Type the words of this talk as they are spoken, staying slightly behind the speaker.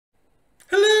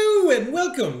and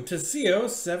welcome to CO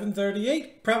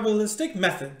 738 Probabilistic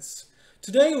Methods.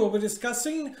 Today we'll be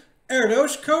discussing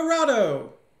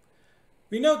Erdos-Ko-Rado.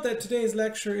 We note that today's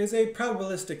lecture is a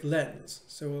probabilistic lens,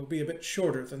 so it will be a bit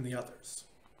shorter than the others.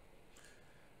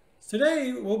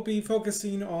 Today we'll be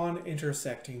focusing on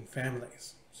intersecting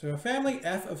families. So a family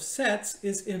F of sets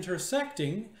is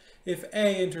intersecting if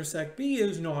A intersect B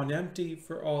is non-empty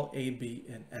for all A, B,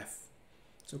 and F.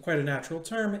 So quite a natural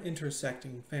term,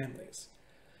 intersecting families.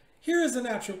 Here is a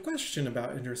natural question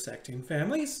about intersecting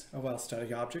families, a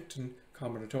well-studied object in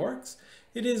combinatorics.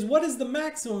 It is, what is the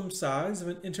maximum size of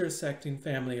an intersecting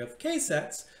family of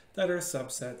K-sets that are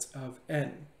subsets of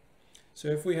N? So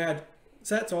if we had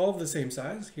sets all of the same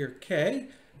size, here K,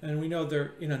 and we know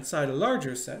they're inside a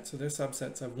larger set, so they're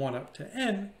subsets of 1 up to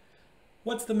N,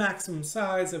 what's the maximum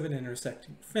size of an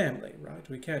intersecting family, right?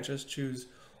 We can't just choose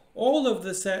all of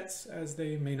the sets as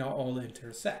they may not all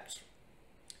intersect.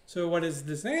 So what is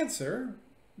this answer?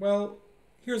 Well,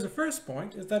 here's the first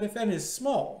point, is that if n is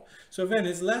small, so if n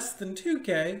is less than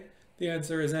 2k, the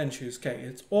answer is n choose k.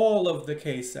 It's all of the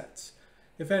k sets.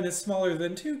 If n is smaller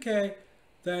than 2k,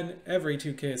 then every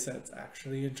 2k sets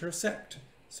actually intersect.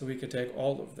 So we could take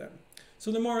all of them.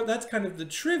 So that's kind of the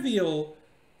trivial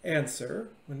answer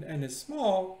when n is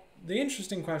small. The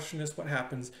interesting question is what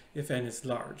happens if n is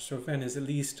large, so if n is at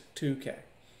least 2k.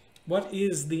 What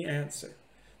is the answer?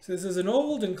 So this is an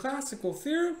old and classical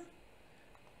theorem,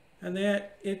 and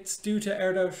that it's due to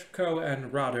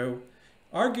Erdos-Ko-Rado,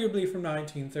 arguably from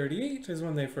 1938 is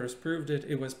when they first proved it.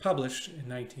 It was published in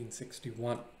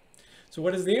 1961. So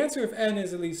what is the answer if n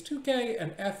is at least 2k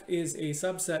and f is a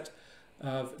subset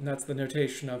of, and that's the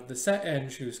notation of the set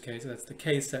n choose k, so that's the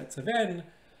k sets of n,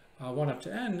 1 up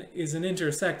to n, is an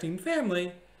intersecting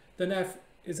family, then f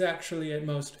is actually at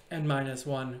most n minus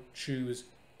 1 choose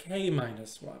k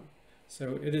minus 1.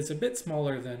 So it is a bit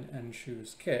smaller than n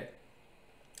choose k.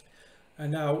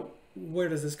 And now, where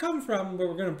does this come from? Well,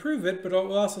 we're going to prove it, but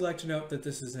we'll also like to note that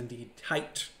this is indeed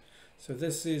tight. So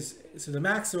the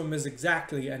maximum is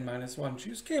exactly n minus 1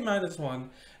 choose k minus 1,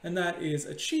 and that is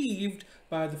achieved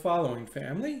by the following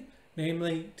family.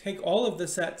 Namely, take all of the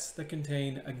sets that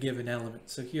contain a given element.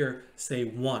 So here, say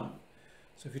 1.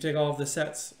 So if you take all of the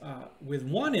sets with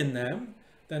 1 in them,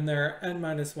 then there are n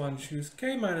minus 1 choose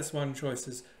k minus 1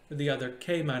 choices for the other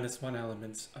k minus 1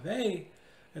 elements of A,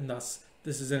 and thus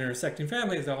this is an intersecting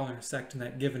family. They all intersect in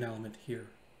that given element here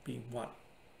being 1.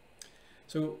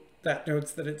 So that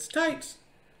notes that it's tight.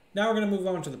 Now we're going to move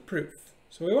on to the proof.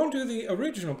 So we won't do the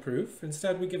original proof.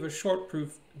 Instead, we give a short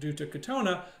proof due to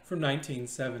Katona from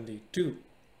 1972.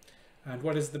 And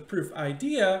what is the proof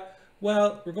idea?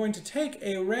 Well, we're going to take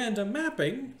a random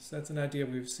mapping. So that's an idea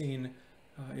we've seen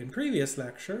in previous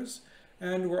lectures.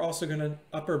 And we're also going to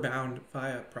upper bound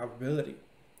via probability.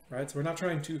 Right? So we're not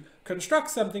trying to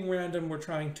construct something random. We're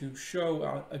trying to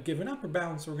show a given upper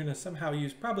bound. So we're going to somehow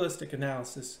use probabilistic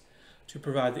analysis to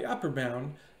provide the upper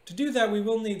bound. To do that, we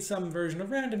will need some version of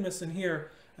randomness, and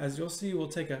here, as you'll see, we'll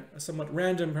take a somewhat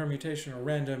random permutation or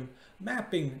random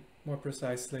mapping, more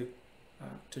precisely,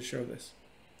 to show this.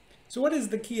 So what is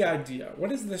the key idea?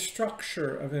 What is the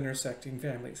structure of intersecting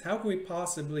families? How can we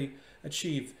possibly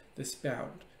achieve this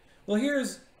bound? Well,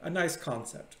 here's a nice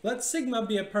concept. Let sigma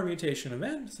be a permutation of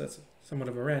n, so that's somewhat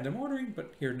of a random ordering,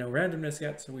 but here no randomness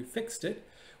yet, so we fixed it.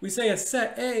 We say a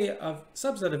set A of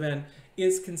subset of n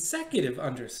is consecutive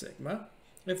under sigma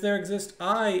if there exists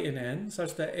I in n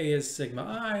such that A is sigma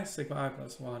I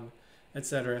plus 1,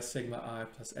 etc., sigma I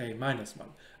plus A minus 1,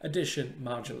 addition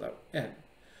modulo n.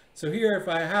 So here, if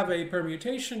I have a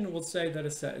permutation, we'll say that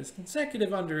a set is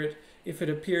consecutive under it if it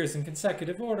appears in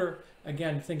consecutive order,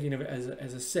 again, thinking of it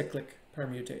as a cyclic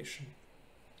permutation.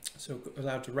 So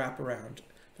allowed to wrap around,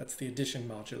 that's the addition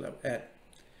modulo n.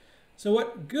 So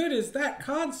what good is that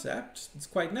concept? It's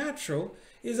quite natural,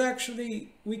 is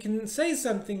actually we can say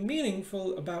something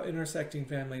meaningful about intersecting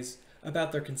families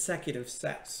about their consecutive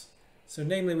sets. So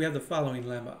namely, we have the following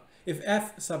lemma. If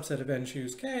f subset of n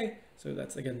choose k, so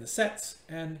that's again the sets,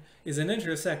 n is an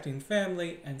intersecting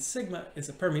family and sigma is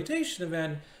a permutation of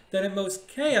n, then at most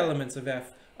k elements of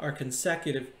f are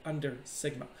consecutive under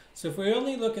sigma. So if we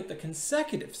only look at the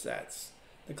consecutive sets,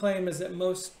 the claim is that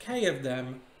most k of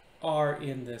them are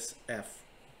in this F.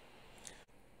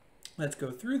 Let's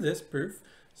go through this proof.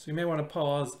 So you may want to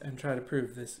pause and try to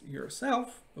prove this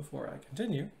yourself before I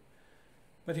continue.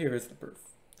 But here is the proof.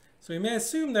 So you may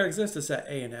assume there exists a set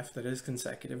A and F that is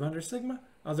consecutive under sigma.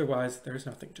 Otherwise, there's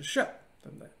nothing to show.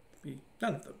 Then that would be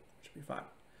none of them, which would be fine.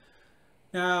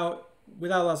 Now,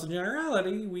 without loss of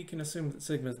generality, we can assume that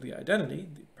sigma is the identity.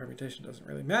 The permutation doesn't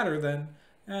really matter then.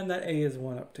 And that A is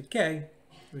 1 up to k.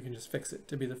 We can just fix it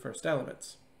to be the first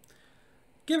elements.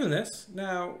 given this,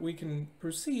 now we can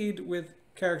proceed with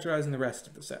characterizing the rest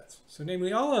of the sets. So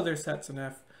namely, all other sets in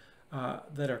F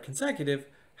that are consecutive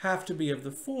have to be of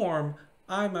the form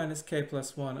I minus k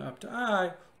plus 1 up to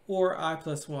I, or I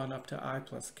plus 1 up to I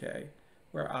plus k,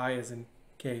 where I is in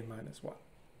k minus 1.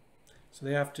 So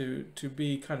they have to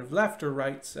be kind of left or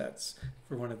right sets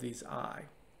for one of these I.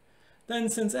 Then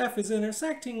since F is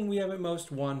intersecting, we have at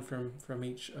most one from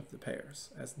each of the pairs,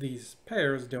 as these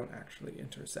pairs don't actually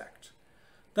intersect.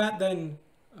 That then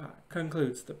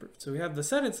concludes the proof. So we have the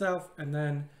set itself, and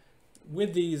then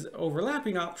with these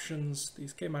overlapping options,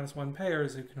 these k minus 1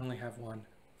 pairs, you can only have one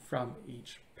from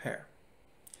each pair.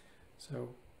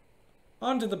 So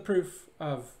on to the proof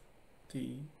of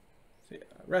the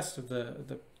rest of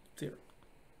the theorem.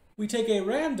 We take a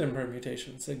random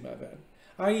permutation sigma of n,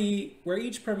 i.e. where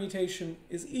each permutation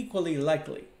is equally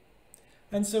likely.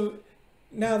 And so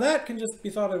now that can just be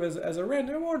thought of as a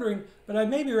random ordering, but I'd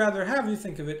maybe rather have you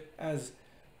think of it as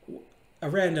a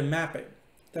random mapping,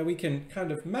 that we can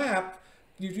kind of map.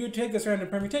 You take this random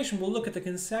permutation, we'll look at the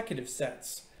consecutive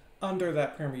sets under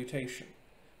that permutation.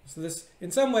 So this,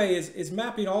 in some way, is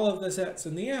mapping all of the sets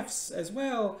in the Fs as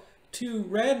well to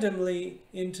randomly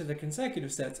into the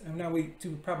consecutive sets. And now we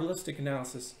do probabilistic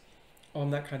analysis on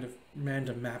that kind of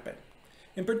random mapping.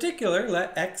 In particular,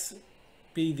 let X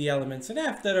be the elements in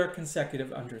F that are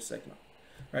consecutive under sigma.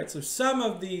 Right? So some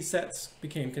of the sets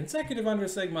became consecutive under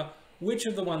sigma. Which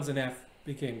of the ones in F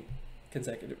became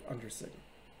consecutive under sigma?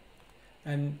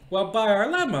 And well, by our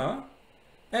lemma,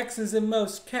 X is in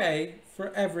most K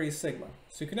for every sigma.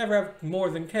 So you can never have more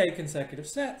than K consecutive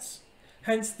sets.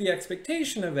 Hence, the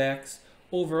expectation of X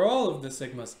over all of the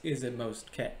sigmas is in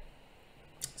most K.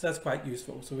 So that's quite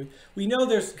useful. So we know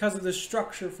there's, because of the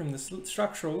structure from the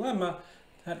structural lemma,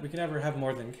 that we can never have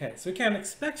more than K. So we can't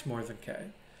expect more than K.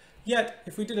 Yet,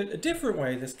 if we did it a different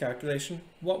way, this calculation,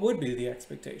 what would be the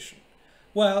expectation?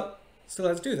 Well, so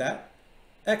let's do that.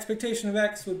 Expectation of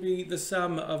X would be the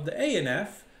sum of the A in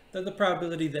F, that the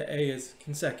probability that A is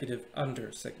consecutive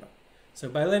under sigma. So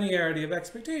by linearity of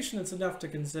expectation, it's enough to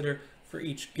consider for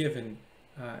each given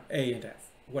A and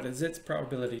F. What is its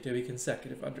probability to be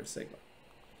consecutive under sigma?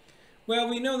 Well,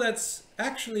 we know that's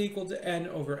actually equal to n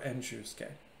over n choose k.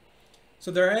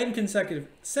 So there are n consecutive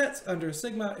sets under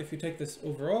sigma. If you take this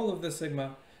over all of the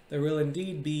sigma, there will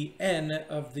indeed be n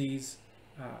of these.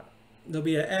 There'll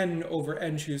be an n over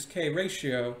n choose k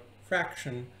ratio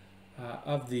fraction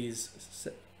of these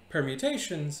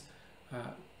permutations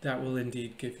that will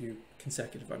indeed give you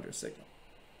consecutive under sigma.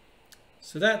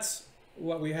 So that's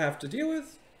what we have to deal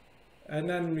with. And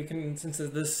then we can, since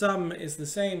the sum is the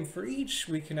same for each,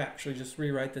 we can actually just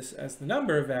rewrite this as the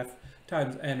number of F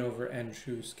times n over n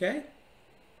choose k.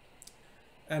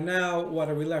 And now what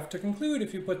are we left to conclude?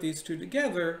 If you put these two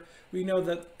together, we know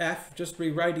that F, just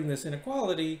rewriting this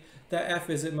inequality, that F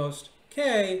is at most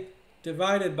k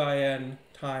divided by n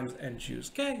times n choose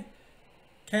k.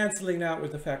 Canceling out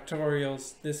with the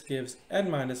factorials, this gives n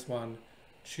minus 1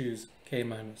 choose k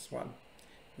minus 1,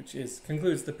 which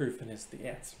concludes the proof and is the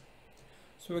answer.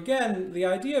 So again, the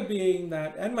idea being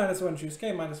that n minus 1 choose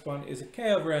k minus 1 is a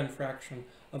k over n fraction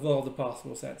of all the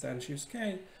possible sets n choose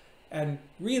k. And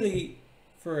really,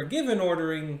 for a given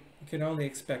ordering, you can only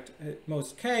expect at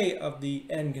most k of the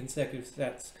n consecutive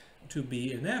sets to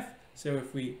be in F. So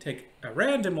if we take a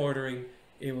random ordering,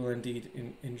 it will indeed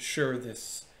ensure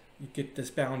this. You get this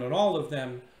bound on all of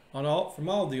them, from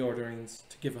all the orderings,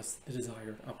 to give us the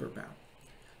desired upper bound.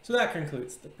 So that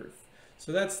concludes the proof.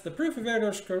 So that's the proof of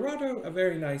Erdos-Ko-Rado, a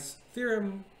very nice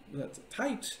theorem that's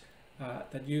tight,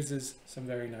 that uses some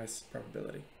very nice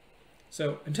probability.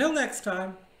 So until next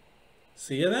time,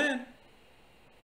 see you then.